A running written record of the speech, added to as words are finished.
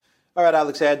All right,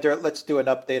 Alexander, let's do an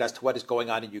update as to what is going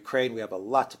on in Ukraine. We have a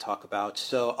lot to talk about,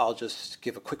 so I'll just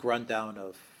give a quick rundown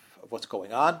of what's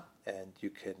going on, and you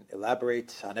can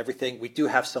elaborate on everything. We do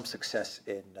have some success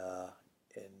in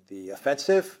the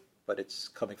offensive, but it's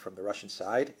coming from the Russian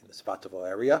side in the Svatovo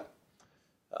area.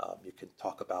 You can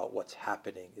talk about what's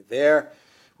happening there.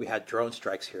 We had drone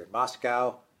strikes here in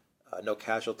Moscow, no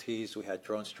casualties. We had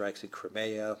drone strikes in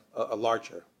Crimea, a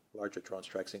larger drone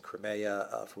strikes in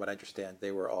Crimea. From what I understand,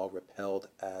 they were all repelled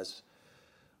as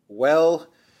well.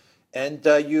 And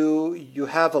you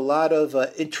have a lot of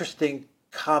interesting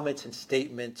comments and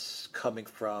statements coming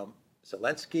from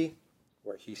Zelensky,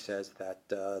 where he says that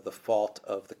the fault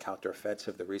of the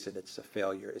counteroffensive, the reason it's a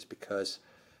failure, is because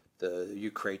the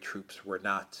Ukraine troops were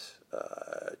not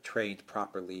trained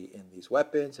properly in these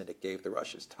weapons, and it gave the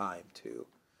Russians time to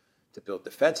build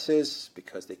defenses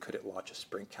because they couldn't launch a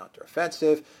spring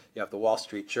counteroffensive. You have the Wall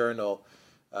Street Journal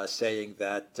saying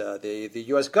that the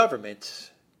U.S.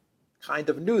 government kind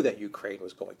of knew that Ukraine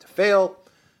was going to fail,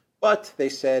 but they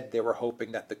said they were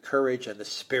hoping that the courage and the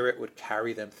spirit would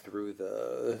carry them through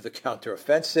the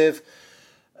counteroffensive.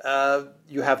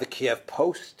 You have the Kiev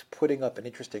Post putting up an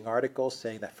interesting article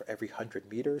saying that for every 100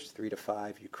 meters, 3 to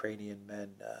 5 Ukrainian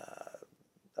men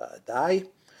die.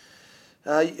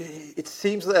 It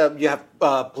seems you have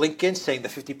Blinken saying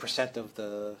that 50%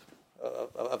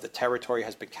 of the territory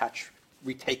has been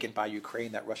retaken by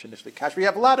Ukraine that Russia initially captured. We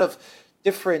have a lot of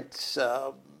different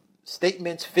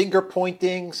statements, finger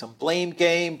pointing, some blame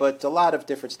game, but a lot of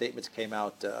different statements came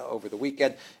out over the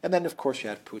weekend. And then, of course, you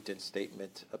had Putin's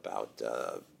statement about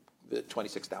the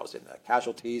 26,000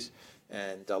 casualties,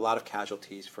 and a lot of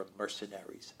casualties from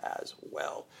mercenaries as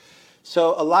well.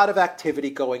 So a lot of activity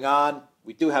going on.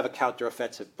 We do have a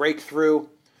counteroffensive breakthrough.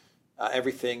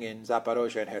 Everything in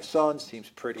Zaporozhye and Kherson seems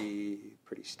pretty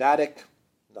static.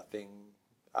 Nothing.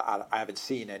 I haven't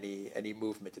seen any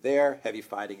movement there. Heavy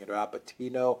fighting in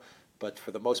Rapatino, but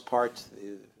for the most part,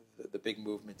 the big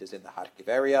movement is in the Kharkiv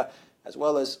area, as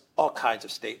well as all kinds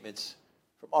of statements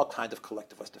from all kinds of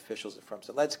collectivist officials and from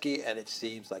Zelensky, and it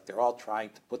seems like they're all trying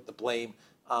to put the blame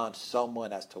on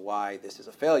someone as to why this is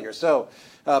a failure. So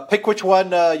pick which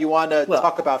one you want to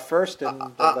talk about first, and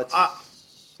let's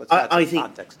add some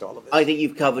context to all of this. I think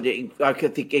you've covered it. I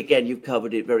think, again, you've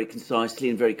covered it very concisely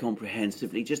and very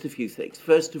comprehensively. Just a few things.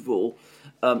 First of all,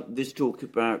 this talk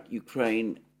about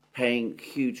Ukraine paying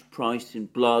huge price in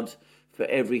blood for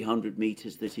every 100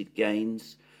 meters that it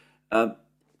gains. I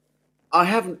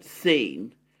haven't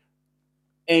seen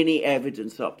any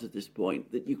evidence up to this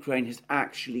point that Ukraine has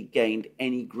actually gained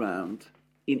any ground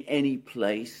in any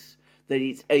place that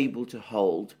it's able to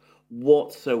hold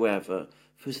whatsoever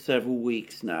for several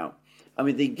weeks now. I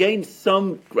mean, they gained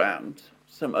some ground,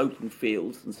 some open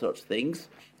fields and such things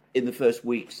in the first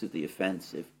weeks of the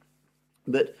offensive.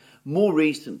 But more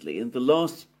recently, in the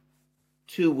last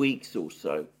 2 weeks or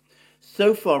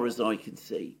so far as I can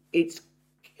see, it's,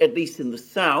 at least in the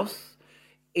south,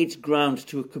 it's ground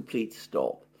to a complete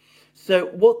stop. So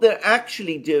what they're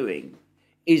actually doing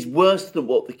is worse than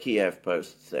what the Kiev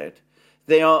Post said.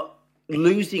 They are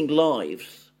losing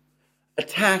lives,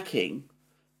 attacking,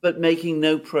 but making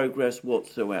no progress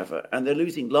whatsoever. And they're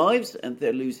losing lives, and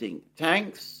they're losing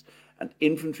tanks and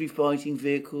infantry fighting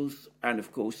vehicles, and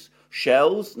of course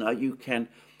shells. Now you can,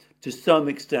 to some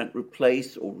extent,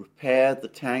 replace or repair the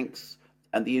tanks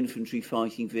and the infantry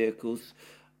fighting vehicles.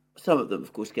 Some of them,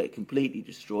 of course, get completely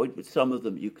destroyed, but some of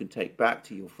them you can take back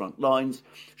to your front lines,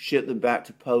 ship them back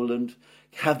to Poland,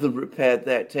 have them repaired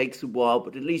there. It takes a while,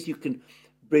 but at least you can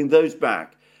bring those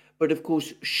back. But of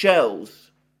course,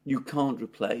 shells you can't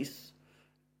replace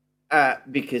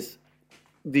because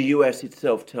the US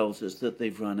itself tells us that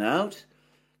they've run out.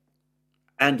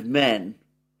 And men,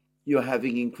 you're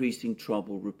having increasing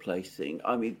trouble replacing.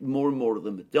 I mean, more and more of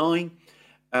them are dying.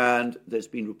 And there's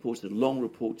been reported, a long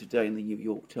report today in the New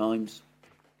York Times,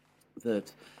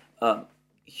 that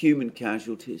human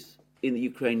casualties in the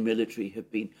Ukraine military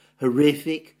have been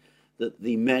horrific, that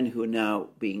the men who are now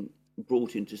being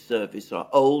brought into service are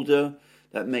older.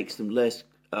 That makes them less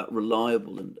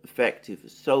reliable and effective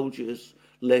as soldiers,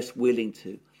 less willing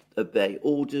to obey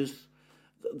orders.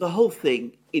 The whole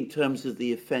thing, in terms of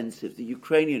the offensive, the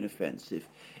Ukrainian offensive,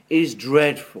 is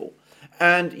dreadful.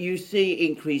 And you see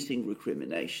increasing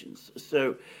recriminations.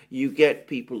 So you get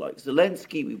people like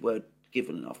Zelensky. We weren't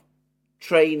given enough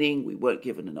training. We weren't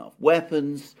given enough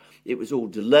weapons. It was all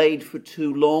delayed for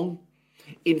too long.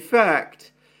 In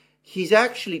fact, he's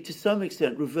actually, to some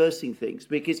extent, reversing things.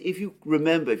 Because if you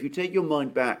remember, if you take your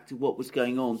mind back to what was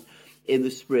going on in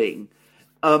the spring,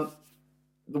 the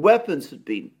weapons had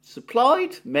been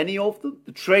supplied, many of them.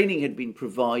 The training had been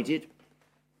provided.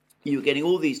 You were getting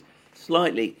all these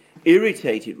slightly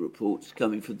irritated reports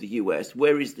coming from the US.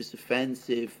 Where is this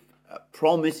offensive?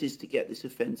 Promises to get this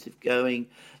offensive going.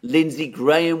 Lindsey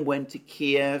Graham went to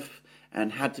Kiev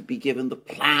and had to be given the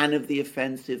plan of the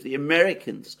offensive. The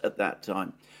Americans at that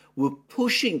time were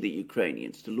pushing the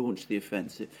Ukrainians to launch the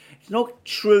offensive. It's not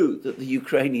true that the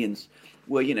Ukrainians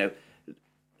were,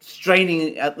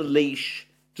 straining at the leash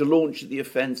to launch the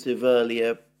offensive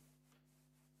earlier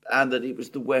and that it was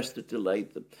the West that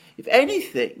delayed them. If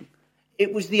anything,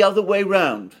 it was the other way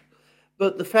round.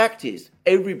 But the fact is,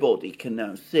 everybody can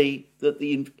now see that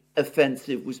the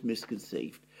offensive was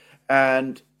misconceived.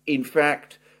 And in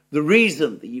fact, the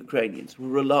reason the Ukrainians were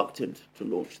reluctant to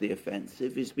launch the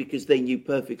offensive is because they knew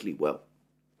perfectly well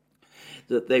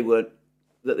that they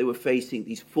were facing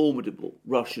these formidable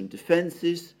Russian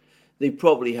defenses. They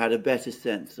probably had a better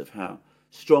sense of how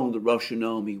strong the Russian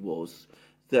army was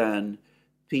than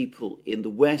people in the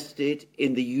West did,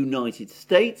 in the United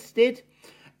States did.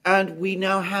 And we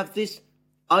now have this,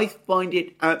 I find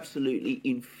it absolutely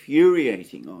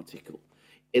infuriating article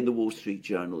in the Wall Street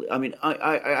Journal. I mean,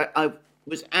 I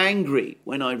was angry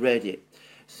when I read it,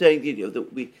 saying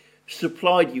that we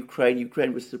supplied Ukraine.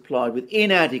 Ukraine was supplied with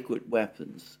inadequate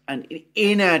weapons and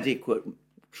inadequate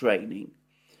training.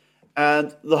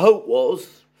 And the hope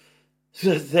was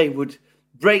that they would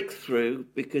break through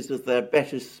because of their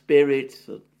better spirit,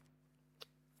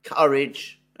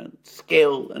 courage and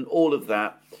skill and all of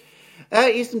that.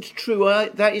 That isn't true.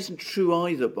 That isn't true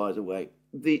either, by the way.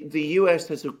 The US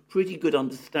has a pretty good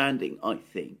understanding, I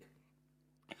think,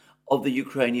 of the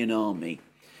Ukrainian army.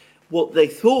 What they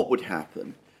thought would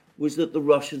happen was that the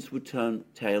Russians would turn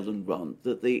tail and run,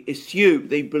 that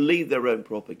they believed their own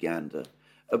propaganda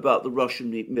about the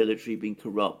Russian military being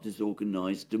corrupt,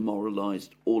 disorganized,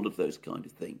 demoralized, all of those kind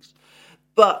of things.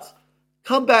 But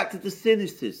come back to the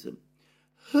cynicism.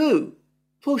 Who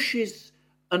pushes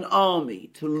an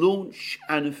army to launch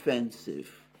an offensive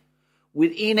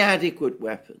with inadequate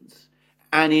weapons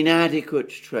and inadequate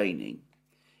training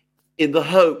in the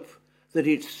hope that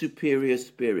its superior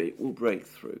spirit will break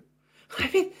through? I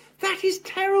mean, that is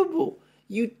terrible.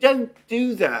 You don't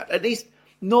do that. At least,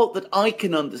 not that I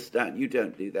can understand, you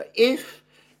don't do that. If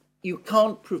you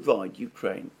can't provide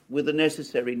Ukraine with the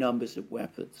necessary numbers of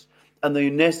weapons and the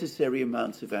necessary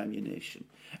amounts of ammunition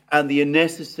and the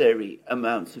necessary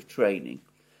amounts of training,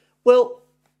 well,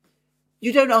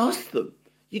 you don't ask them.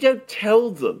 You don't tell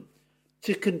them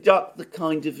to conduct the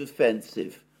kind of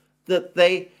offensive that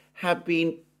they have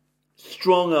been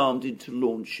strong-armed into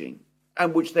launching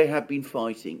and which they have been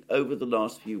fighting over the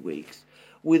last few weeks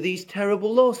with these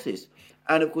terrible losses.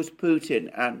 And of course,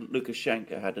 Putin and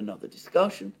Lukashenko had another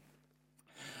discussion.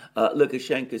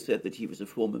 Lukashenko said that he was a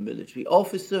former military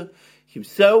officer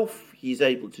himself. He's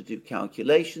able to do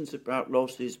calculations about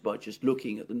losses by just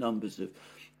looking at the numbers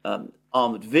of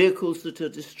armoured vehicles that are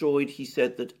destroyed. He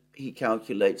said that he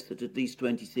calculates that at least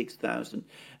 26,000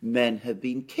 men have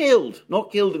been killed,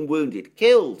 not killed and wounded,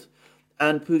 killed.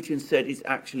 And Putin said it's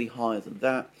actually higher than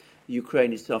that.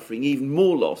 Ukraine is suffering even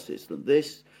more losses than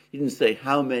this. He didn't say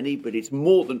how many, but it's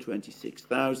more than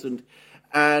 26,000.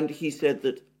 And he said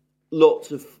that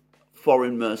lots of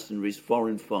foreign mercenaries,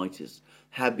 foreign fighters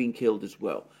have been killed as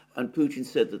well. And Putin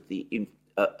said that the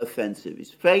offensive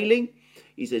is failing.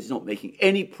 He says it's not making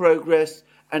any progress.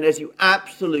 And as you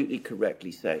absolutely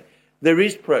correctly say, there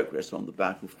is progress on the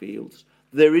battlefields.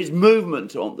 There is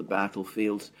movement on the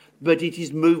battlefields, but it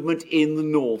is movement in the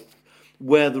north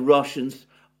where the Russians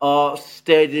are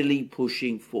steadily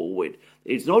pushing forward.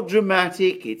 It's not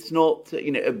dramatic. It's not,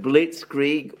 a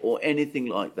blitzkrieg or anything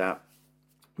like that.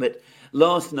 But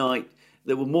last night,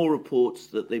 there were more reports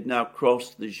that they've now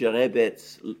crossed the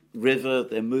Zherebets River.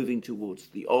 They're moving towards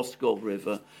the Oskol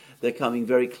River. They're coming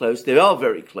very close. They are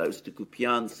very close to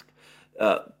Kupiansk,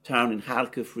 town in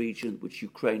Kharkiv region, which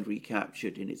Ukraine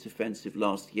recaptured in its offensive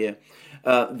last year.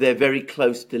 They're very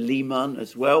close to Liman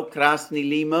as well, Krasny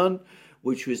Liman,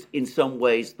 which was in some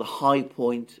ways the high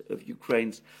point of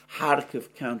Ukraine's Kharkiv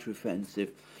counteroffensive.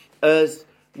 As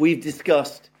we've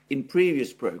discussed in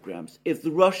previous programs, if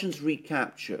the Russians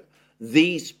recapture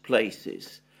these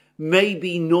places,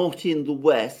 maybe not in the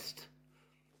West,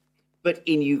 but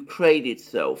in Ukraine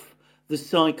itself, the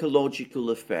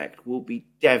psychological effect will be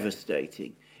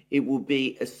devastating. It will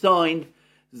be a sign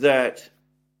that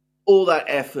all that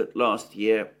effort last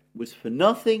year was for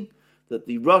nothing, that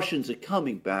the Russians are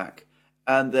coming back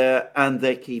and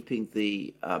they're keeping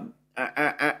the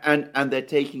and they're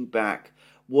taking back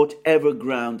whatever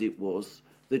ground it was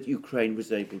that Ukraine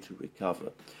was able to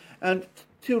recover. And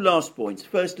two last points.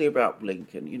 Firstly, about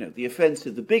Blinken. The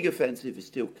offensive, the big offensive is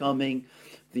still coming.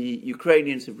 The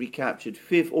Ukrainians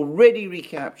have already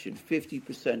recaptured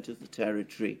 50% of the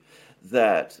territory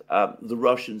that the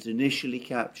Russians initially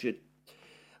captured.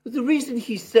 But the reason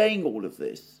he's saying all of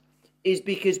this is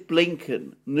because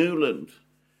Blinken, Nuland,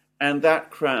 and that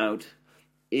crowd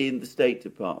in the State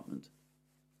Department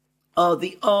are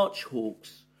the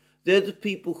archhawks. They're the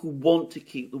people who want to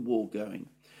keep the war going.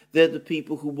 They're the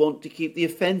people who want to keep the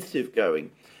offensive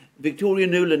going. Victoria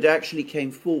Nuland actually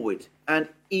came forward and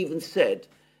even said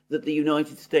that the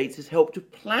United States has helped to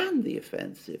plan the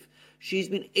offensive. She's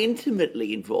been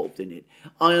intimately involved in it.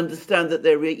 I understand that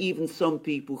there are even some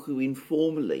people who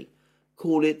informally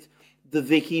call it the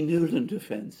Vicky Nuland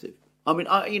offensive. I mean,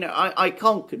 I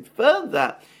can't confirm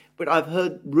that, but I've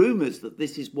heard rumours that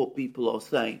this is what people are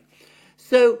saying.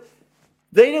 So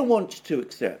they don't want to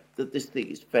accept that this thing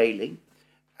is failing.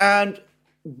 And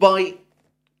by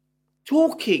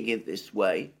talking in this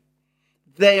way,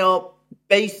 they are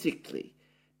basically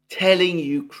telling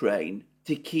Ukraine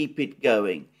to keep it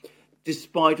going,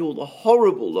 despite all the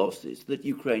horrible losses that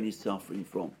Ukraine is suffering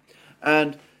from.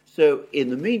 And so in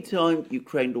the meantime,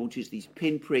 Ukraine launches these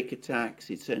pinprick attacks.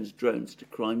 It sends drones to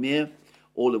Crimea,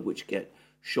 all of which get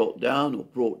shot down or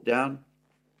brought down.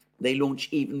 They launch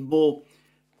even more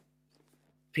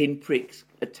pinprick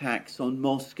attacks on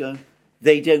Moscow.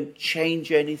 They don't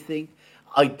change anything.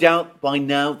 I doubt by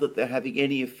now that they're having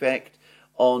any effect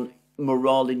on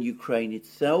morale in Ukraine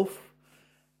itself.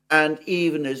 And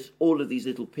even as all of these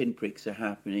little pinpricks are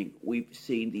happening, we've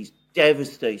seen these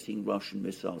devastating Russian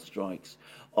missile strikes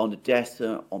on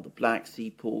Odessa, on the Black Sea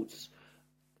ports,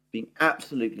 being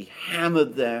absolutely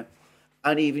hammered there.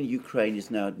 And even Ukraine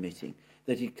is now admitting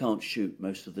that it can't shoot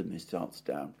most of the missiles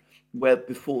down, where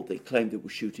before they claimed they were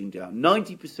shooting down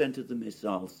 90% of the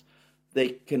missiles. They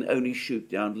can only shoot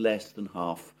down less than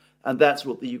half. And that's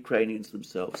what the Ukrainians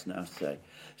themselves now say.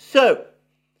 So,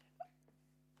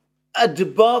 a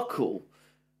debacle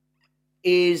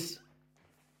is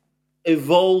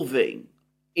evolving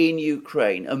in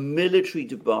Ukraine, a military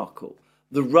debacle.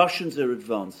 The Russians are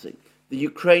advancing. The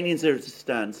Ukrainians are at a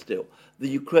standstill. The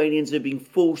Ukrainians are being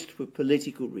forced for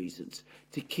political reasons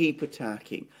to keep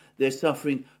attacking. They're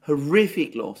suffering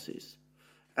horrific losses.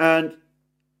 And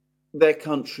their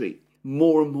country,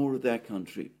 more and more of their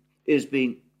country, is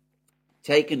being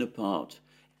taken apart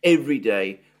every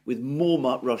day with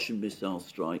more Russian missile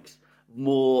strikes,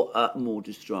 more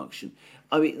destruction.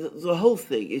 I mean, the whole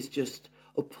thing is just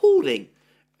appalling.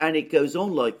 And it goes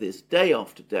on like this day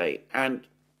after day. And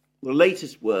the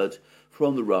latest word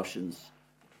from the Russians,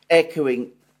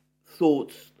 echoing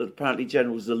thoughts that apparently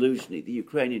General Zaluzhny, the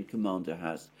Ukrainian commander,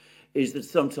 has, is that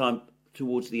sometime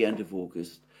towards the end of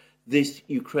August, this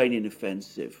Ukrainian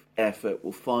offensive effort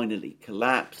will finally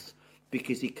collapse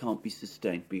because it can't be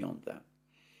sustained beyond that.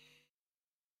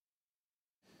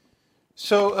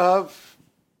 So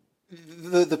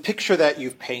the picture that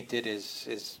you've painted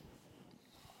is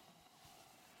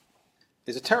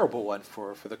a terrible one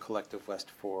for the collective West,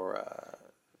 for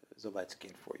Zelensky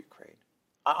and for Ukraine,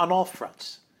 on all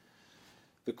fronts.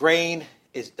 The grain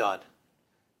is done.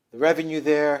 The revenue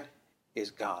there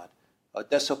is gone.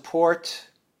 Odessa port,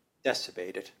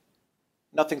 decimated.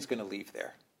 Nothing's going to leave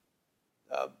there.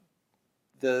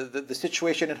 The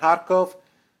situation in Kharkov,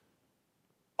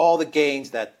 all the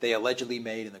gains that they allegedly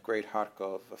made in the Great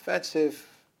Kharkov offensive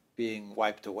being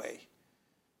wiped away.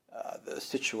 The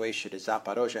situation in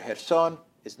Zaporozhye, Kherson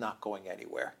is not going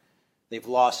anywhere. They've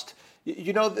lost,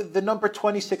 the number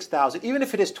 26,000, even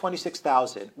if it is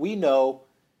 26,000, we know,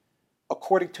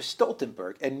 according to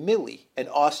Stoltenberg and Milley and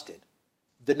Austin,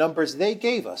 the numbers they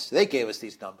gave us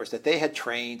these numbers, that they had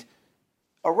trained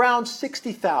around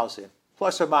 60,000,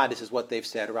 plus or minus is what they've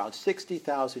said, around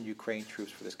 60,000 Ukraine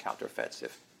troops for this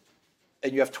counteroffensive.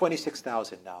 And you have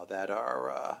 26,000 now that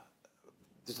are,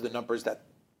 these are the numbers that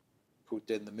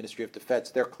Putin, the Ministry of Defense,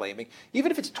 they're claiming.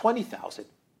 Even if it's 20,000,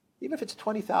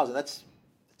 that's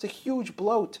a huge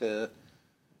blow to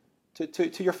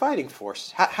your fighting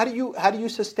force. How do you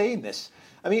sustain this?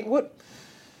 I mean,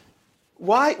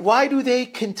 why do they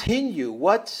continue?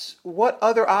 What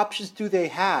other options do they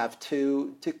have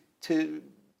to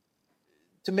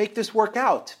make this work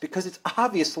out? Because it's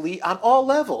obviously on all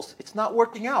levels, it's not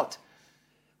working out.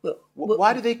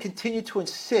 Why do they continue to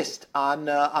insist on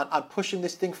pushing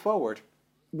this thing forward?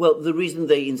 Well, the reason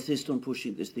they insist on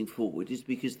pushing this thing forward is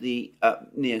because the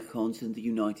neocons in the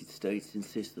United States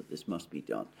insist that this must be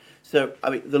done. So,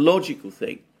 I mean, the logical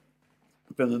thing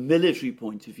from a military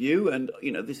point of view, and,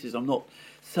 I'm not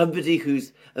somebody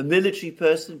who's a military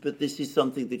person, but this is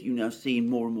something that you now see in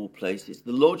more and more places.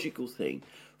 The logical thing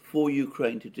for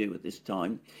Ukraine to do at this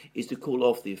time is to call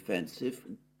off the offensive,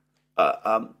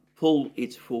 pull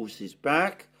its forces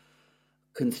back,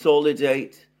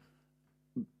 consolidate,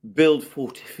 build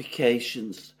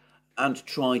fortifications, and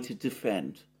try to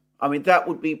defend. I mean, that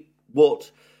would be what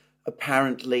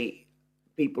apparently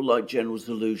people like General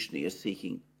Zaluzhny are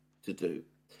seeking to do.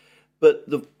 But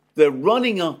they're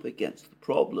running up against the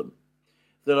problem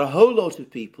that a whole lot of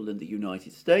people in the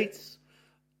United States,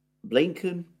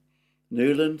 Blinken,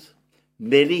 Nuland,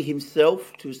 Milley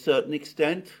himself to a certain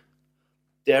extent,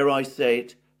 dare I say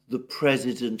it, the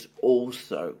president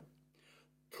also,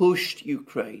 pushed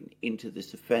Ukraine into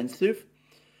this offensive.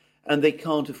 And they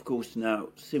can't, of course, now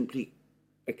simply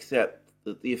accept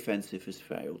that the offensive has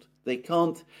failed. They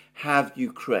can't have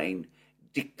Ukraine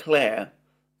declare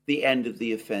the end of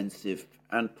the offensive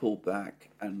and pull back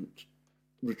and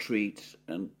retreat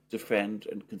and defend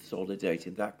and consolidate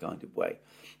in that kind of way.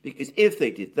 Because if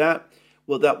they did that,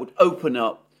 well, that would open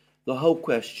up the whole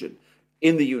question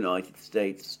in the United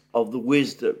States of the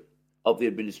wisdom of the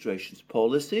administration's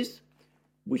policies,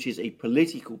 which is a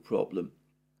political problem.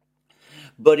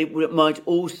 But it might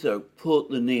also put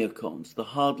the neocons, the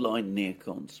hardline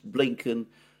neocons, Blinken,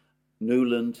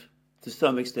 Nuland, to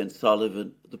some extent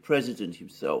Sullivan, the president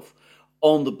himself,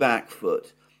 on the back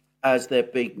foot as they're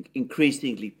being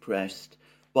increasingly pressed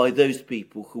by those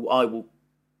people who I will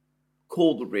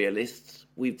call the realists.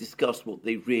 We've discussed what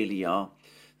they really are,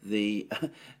 the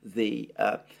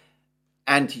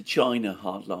anti-China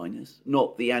hardliners,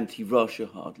 not the anti-Russia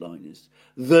hardliners.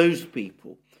 Those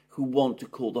people who want to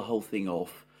call the whole thing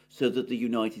off so that the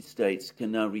United States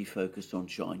can now refocus on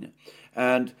China.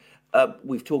 And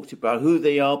we've talked about who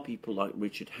they are, people like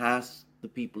Richard Haass, the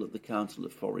people at the Council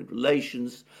of Foreign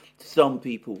Relations, some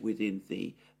people within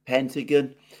the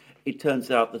Pentagon. It turns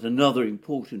out that another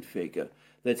important figure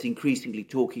that's increasingly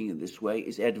talking in this way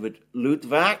is Edward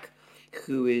Luttwak,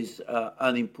 who is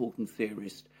an important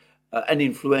theorist, an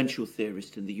influential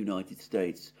theorist in the United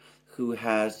States, who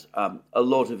has a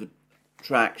lot of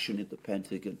traction in the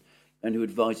Pentagon and who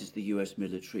advises the US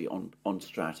military on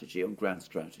strategy, on grand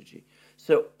strategy.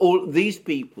 So all these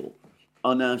people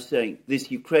are now saying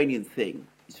this Ukrainian thing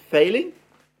is failing.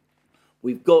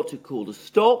 We've got to call a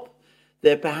stop.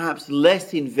 They're perhaps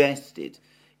less invested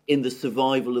in the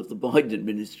survival of the Biden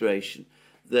administration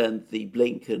than the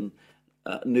Blinken,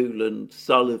 Nuland,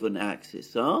 Sullivan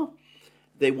axis are.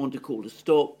 They want to call a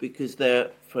stop because they're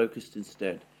focused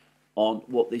instead on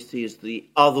what they see as the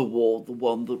other war, the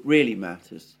one that really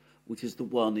matters, which is the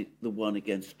one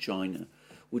against China,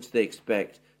 which they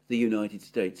expect the United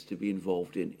States to be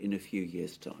involved in a few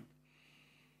years' time.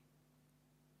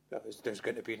 There's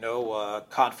going to be no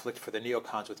conflict for the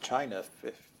neocons with China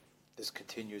if this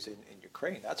continues in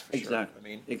Ukraine. That's for sure. I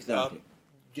mean, exactly.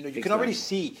 You can already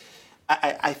see.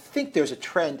 I think there's a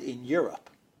trend in Europe,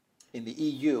 in the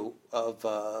EU, of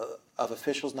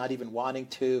officials not even wanting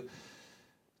to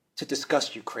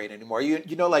discuss Ukraine anymore.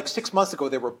 You know, like 6 months ago,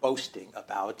 they were boasting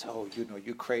about,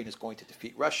 Ukraine is going to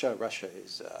defeat Russia. Russia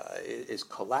is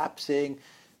collapsing.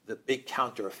 The big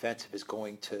counteroffensive is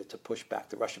going to push back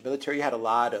the Russian military. You had a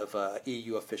lot of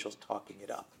EU officials talking it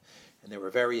up, and they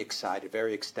were very excited,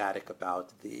 very ecstatic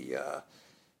about the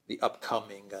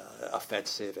upcoming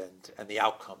offensive and the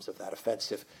outcomes of that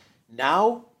offensive.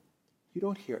 Now, you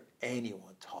don't hear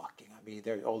anyone talking. I mean,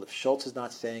 Olaf Scholz is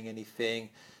not saying anything.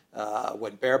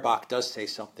 When Baerbock does say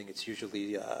something, it's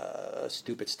usually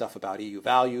stupid stuff about EU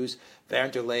values.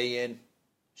 Van der Leyen,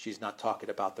 she's not talking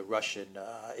about the Russian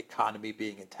economy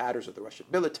being in tatters or the Russian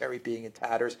military being in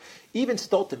tatters. Even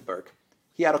Stoltenberg,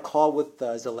 he had a call with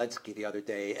Zelensky the other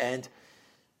day, and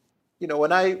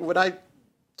when I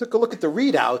took a look at the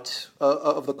readout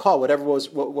of the call, whatever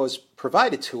was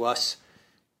provided to us,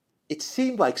 it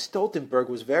seemed like Stoltenberg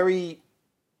was very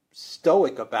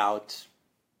stoic about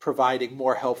providing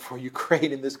more help for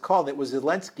Ukraine in this call. And it was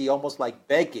Zelensky almost like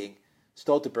begging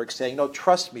Stoltenberg, saying, "No,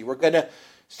 trust me,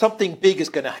 something big is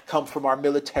gonna come from our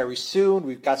military soon.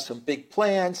 We've got some big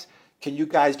plans. Can you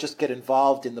guys just get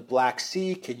involved in the Black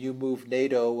Sea? Can you move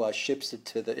NATO ships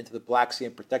into the Black Sea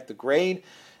and protect the grain?"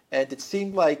 And it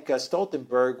seemed like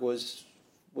Stoltenberg was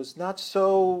not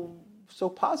so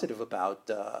positive about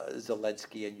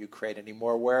Zelensky and Ukraine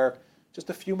anymore, where just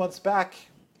a few months back,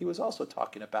 he was also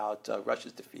talking about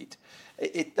Russia's defeat.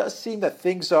 It does seem that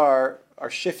things are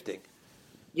shifting.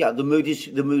 Yeah, the mood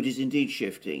is indeed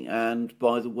shifting. And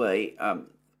by the way,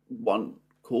 one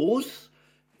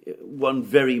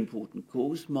very important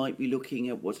cause might be looking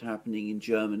at what's happening in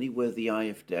Germany, where the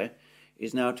AfD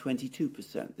is now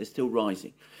 22%. They're still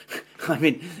rising. I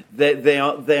mean, they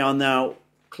are now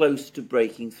close to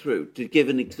breaking through. To give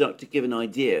an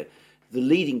idea, the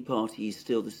leading party is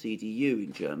still the CDU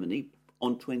in Germany,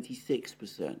 on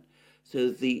 26%. So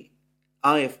the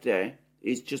AfD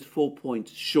is just 4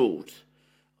 points short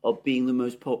of being the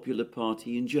most popular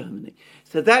party in Germany.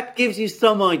 So that gives you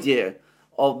some idea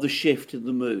of the shift in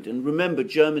the mood. And remember,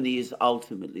 Germany is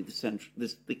ultimately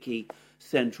the key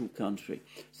central country.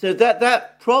 So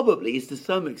that probably is to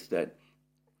some extent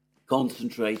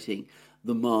concentrating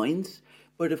the minds.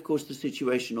 But of course, the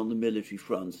situation on the military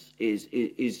fronts is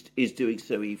doing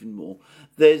so even more.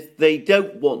 They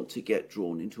don't want to get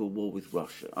drawn into a war with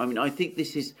Russia. I mean, I think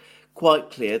this is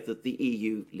quite clear that the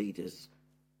EU leaders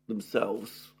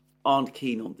themselves aren't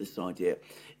keen on this idea.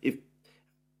 If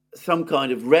some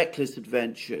kind of reckless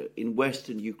adventure in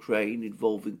Western Ukraine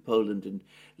involving Poland and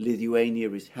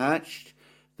Lithuania is hatched,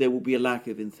 there will be a lack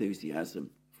of enthusiasm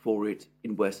for it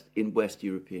in West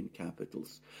European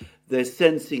capitals. They're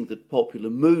sensing that popular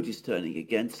mood is turning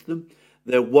against them.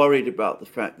 They're worried about the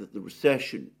fact that the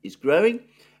recession is growing,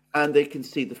 and they can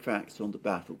see the facts on the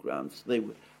battlegrounds. They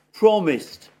were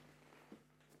promised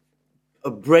a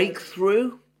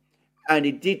breakthrough, and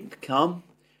it didn't come,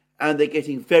 and they're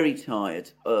getting very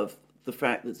tired of the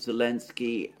fact that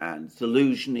Zelensky and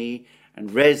Zaluzhny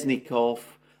and Reznikov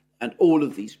and all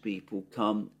of these people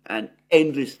come and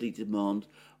endlessly demand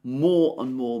more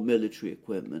and more military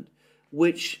equipment,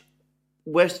 which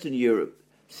Western Europe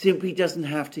simply doesn't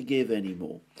have to give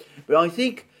anymore. But I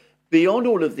think beyond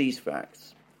all of these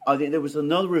facts, I think there was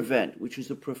another event which was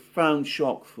a profound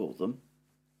shock for them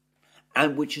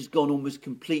and which has gone almost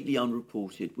completely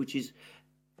unreported, which is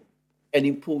an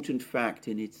important fact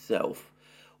in itself,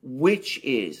 which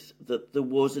is that there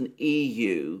was an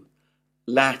EU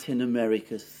Latin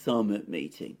America summit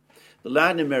meeting. The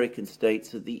Latin American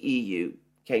states of the EU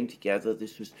came together.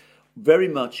 This was very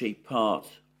much a part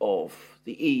of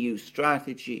the EU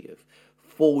strategy of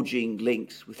forging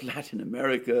links with Latin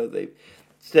America. They've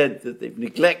said that they've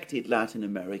neglected Latin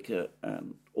America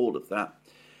and all of that.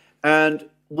 And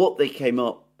what they came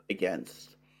up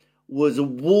against was a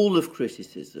wall of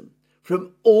criticism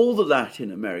from all the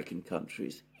Latin American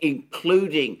countries,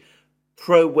 including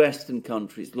pro-Western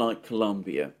countries like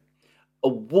Colombia, a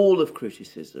wall of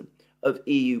criticism of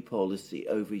EU policy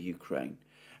over Ukraine.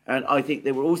 And I think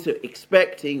they were also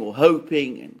expecting or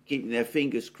hoping and keeping their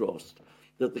fingers crossed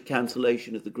that the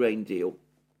cancellation of the grain deal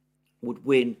would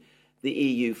win the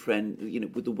EU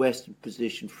with the Western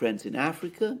position friends in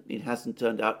Africa. It hasn't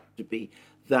turned out to be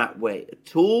that way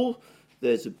at all.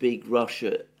 There's a big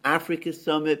Russia-Africa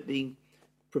summit being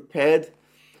prepared.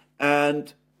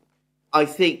 And I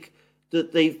think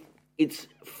that it's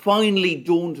finally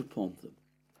dawned upon them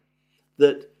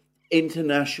that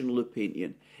international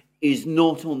opinion is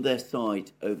not on their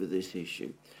side over this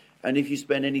issue. And if you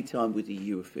spend any time with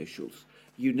EU officials,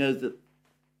 you know that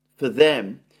for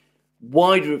them,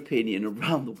 wider opinion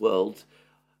around the world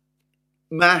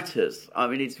matters. I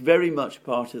mean, it's very much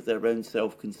part of their own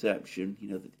self-conception. You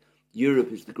know, that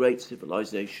Europe is the great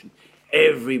civilization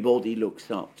everybody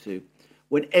looks up to.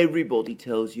 When everybody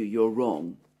tells you you're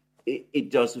wrong,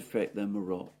 it does affect their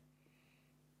morale.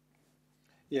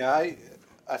 Yeah,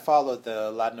 I followed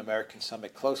the Latin American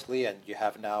summit closely, and you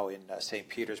have now in St.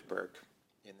 Petersburg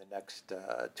in the next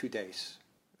 2 days,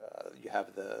 you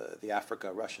have the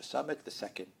Africa-Russia summit, I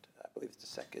believe it's the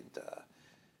second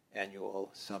annual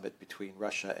summit between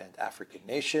Russia and African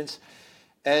nations.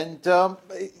 And,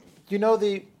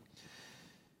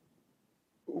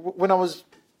 when I was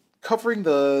covering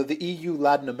the EU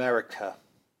Latin America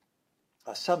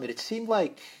summit, it seemed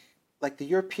like the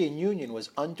European Union was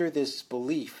under this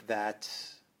belief that,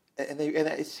 and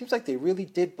it seems like they really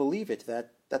did believe it,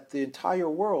 that the entire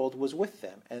world was with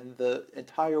them, and the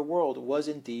entire world was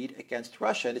indeed against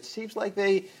Russia. And it seems like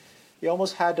they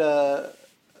almost had an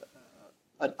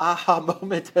aha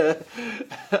moment,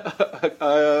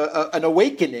 an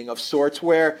awakening of sorts,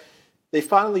 where they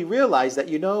finally realized that,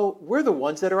 we're the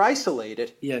ones that are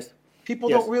isolated. Yes. People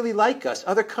don't really like us.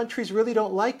 Other countries really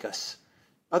don't like us.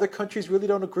 Other countries really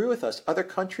don't agree with us. Other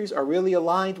countries are really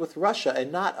aligned with Russia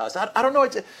and not us. I don't know.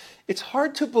 It's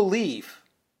hard to believe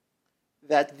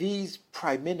that these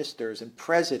prime ministers and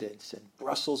presidents and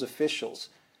Brussels officials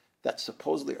that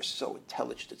supposedly are so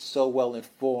intelligent and so well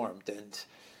informed and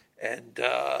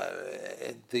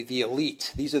the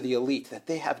elite, these are the elite, that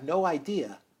they have no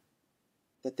idea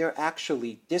that they're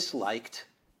actually disliked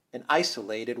and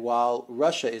isolated, while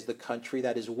Russia is the country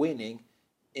that is winning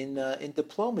in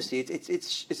diplomacy.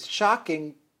 It's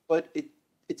shocking, but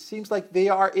it seems like they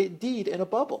are indeed in a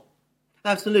bubble.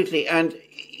 Absolutely, and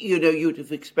you'd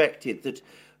have expected that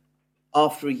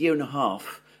after a year and a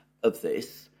half of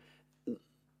this,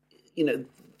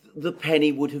 the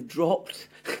penny would have dropped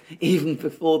even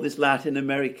before this Latin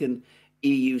American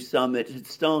EU summit had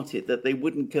started, that they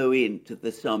wouldn't go into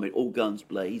the summit all guns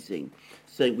blazing,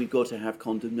 saying we've got to have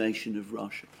condemnation of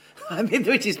Russia. I mean,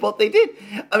 which is what they did.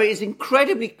 I mean, it's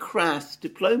incredibly crass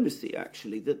diplomacy,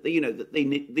 actually, that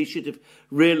they should have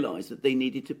realised that they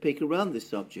needed to pick around this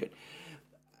subject.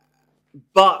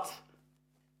 But,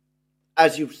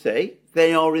 as you say,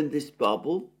 they are in this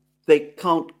bubble. They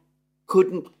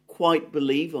couldn't quite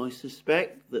believe, I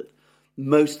suspect, that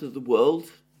most of the world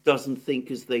doesn't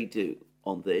think as they do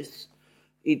on this.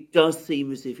 It does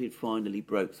seem as if it finally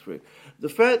broke through. The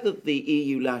fact that the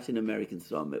EU Latin American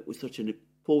Summit was such an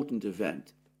important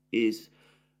event is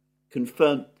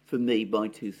confirmed for me by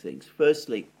two things.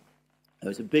 Firstly, there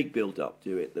was a big build-up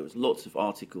to it. There was lots of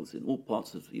articles in all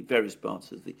various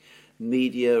parts of the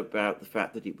media about the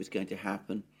fact that it was going to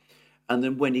happen. And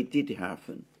then when it did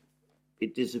happen,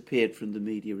 it disappeared from the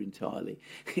media entirely,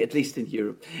 at least in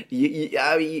Europe.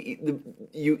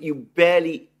 You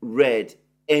barely read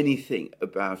anything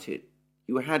about it.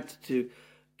 You had to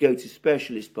go to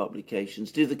specialist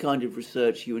publications, do the kind of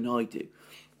research you and I do,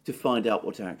 to find out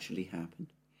what actually happened.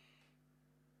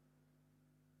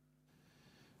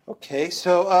 Okay,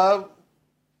 so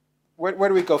where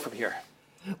do we go from here?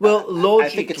 Well, logically, I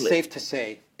think it's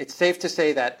safe to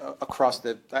say that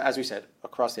as we said,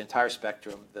 across the entire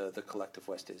spectrum, the collective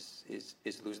West is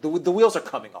losing. The wheels are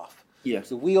coming off. Yes.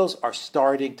 The wheels are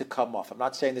starting to come off. I'm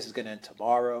not saying this is going to end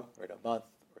tomorrow or in a month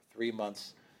or 3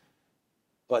 months,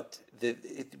 but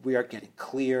we are getting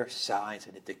clear signs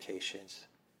and indications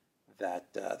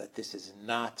that this is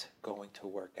not going to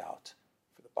work out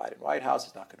for the Biden White House.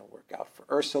 It's not going to work out for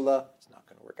Ursula. It's not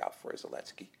going to work out for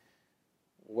Zelensky.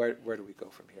 Where do we go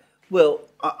from here? Well,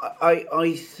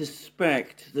 I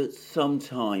suspect that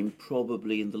sometime,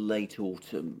 probably in the late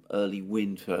autumn, early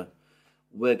winter,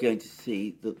 we're going to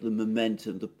see that the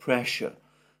momentum, the pressure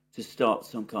to start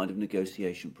some kind of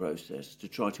negotiation process to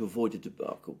try to avoid a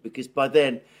debacle. Because by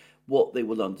then, what they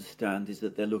will understand is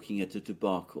that they're looking at a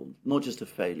debacle, not just a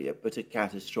failure, but a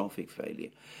catastrophic failure.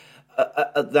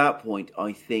 At that point,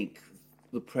 I think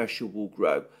the pressure will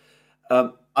grow.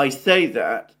 I say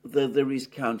that there is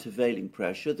countervailing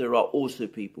pressure. There are also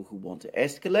people who want to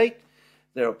escalate.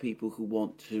 There are people who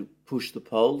want to push the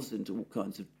Poles into all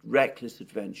kinds of reckless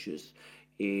adventures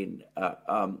in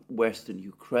Western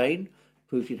Ukraine.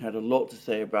 Putin had a lot to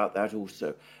say about that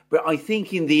also. But I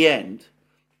think in the end,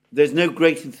 there's no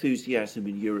great enthusiasm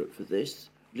in Europe for this,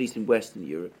 at least in Western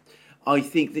Europe. I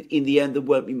think that in the end, there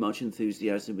won't be much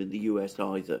enthusiasm in the US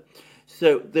either.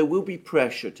 So there will be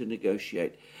pressure to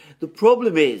negotiate. The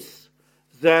problem is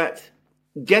that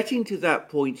getting to that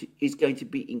point is going to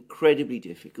be incredibly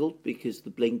difficult because the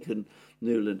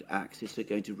Blinken-Nuland axis are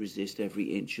going to resist every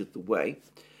inch of the way.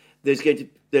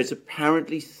 There's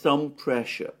apparently some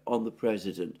pressure on the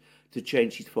president to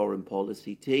change his foreign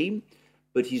policy team,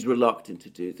 but he's reluctant to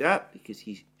do that because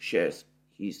he shares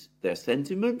their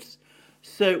sentiments.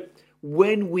 So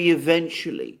when we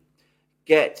eventually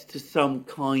get to some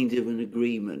kind of an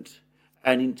agreement,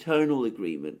 an internal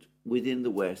agreement within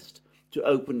the West to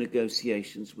open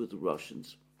negotiations with the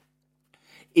Russians,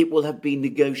 it will have been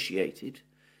negotiated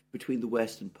between the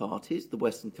Western parties, the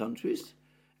Western countries,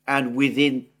 and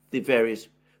within the various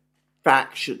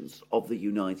factions of the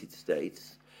United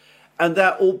States. And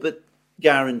that all but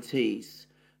guarantees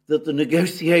that the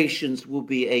negotiations will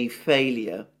be a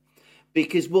failure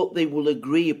because what they will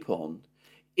agree upon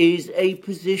is a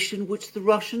position which the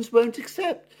Russians won't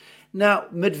accept. Now,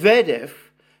 Medvedev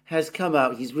has come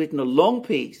out, he's written a long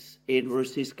piece in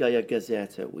Rossiyskaya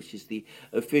Gazeta, which is the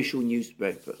official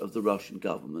newspaper of the Russian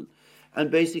government,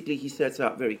 and basically he sets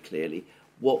out very clearly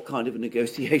what kind of a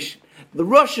negotiation the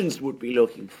Russians would be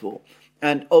looking for.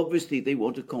 And obviously they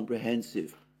want a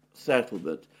comprehensive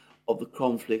settlement of the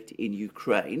conflict in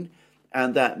Ukraine,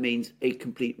 and that means a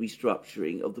complete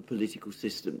restructuring of the political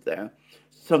system there,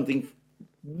 something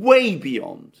way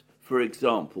beyond, for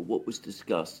example, what was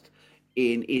discussed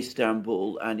in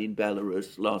Istanbul and in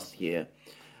Belarus last year.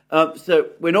 So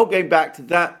we're not going back to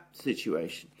that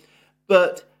situation.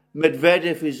 But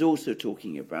Medvedev is also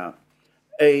talking about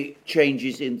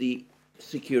changes in the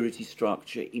security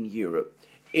structure in Europe.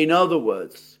 In other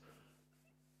words,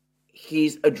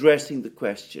 he's addressing the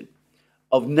question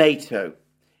of NATO,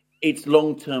 its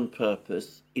long-term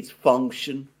purpose, its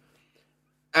function,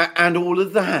 and all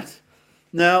of that.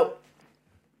 Now,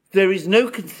 there is no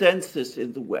consensus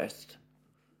in the West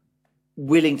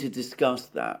willing to discuss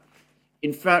that.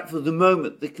 In fact, for the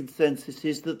moment, the consensus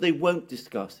is that they won't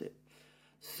discuss it.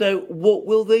 So what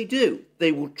will they do?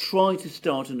 They will try to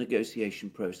start a negotiation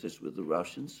process with the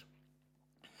Russians.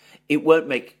 It won't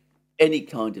make any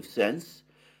kind of sense.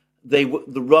 The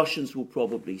Russians will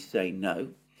probably say no.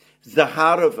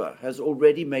 Zaharova has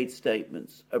already made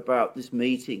statements about this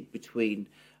meeting between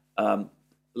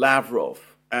Lavrov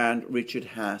and Richard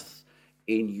Haass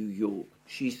in New York.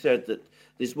 She said that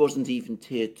this wasn't even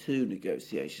tier 2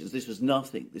 negotiations. This was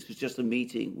nothing. This was just a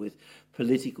meeting with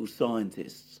political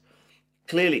scientists.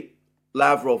 Clearly,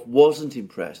 Lavrov wasn't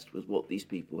impressed with what these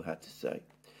people had to say.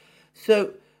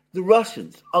 So the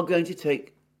Russians are going to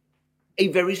take a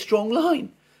very strong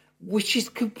line, which is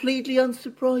completely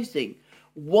unsurprising.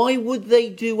 Why would they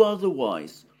do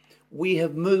otherwise? We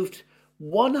have moved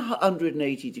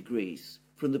 180 degrees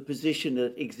from the position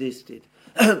that existed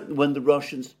when the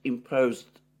Russians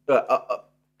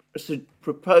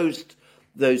proposed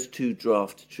those two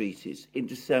draft treaties in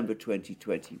December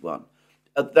 2021.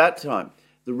 At that time,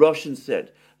 the Russians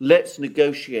said, let's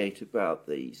negotiate about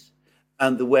these.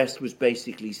 And the West was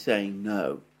basically saying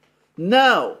no.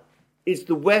 Now, it's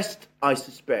the West, I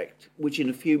suspect, which in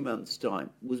a few months' time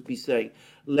will be saying,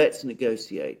 let's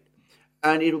negotiate.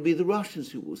 And it'll be the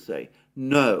Russians who will say,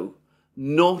 no,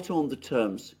 not on the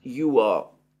terms you are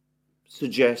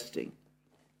suggesting.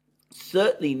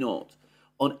 Certainly not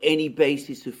on any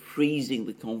basis of freezing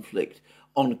the conflict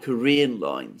on Korean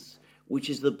lines, which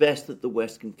is the best that the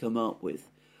West can come up with.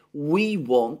 We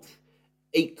want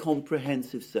a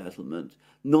comprehensive settlement,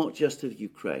 not just of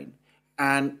Ukraine,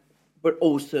 but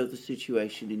also the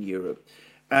situation in Europe.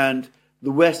 And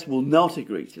the West will not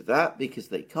agree to that because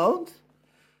they can't.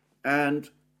 And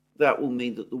that will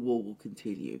mean that the war will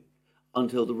continue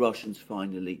until the Russians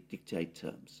finally dictate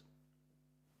terms.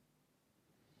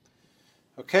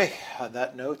 Okay, on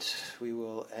that note, we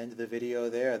will end the video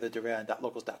there at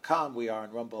theduran.locals.com. We are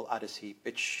on Rumble, Odyssey,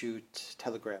 BitChute,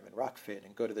 Telegram, and Rockfin.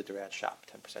 And go to the Duran shop,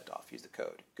 10% off. Use the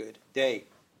code. Good day.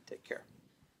 Take care.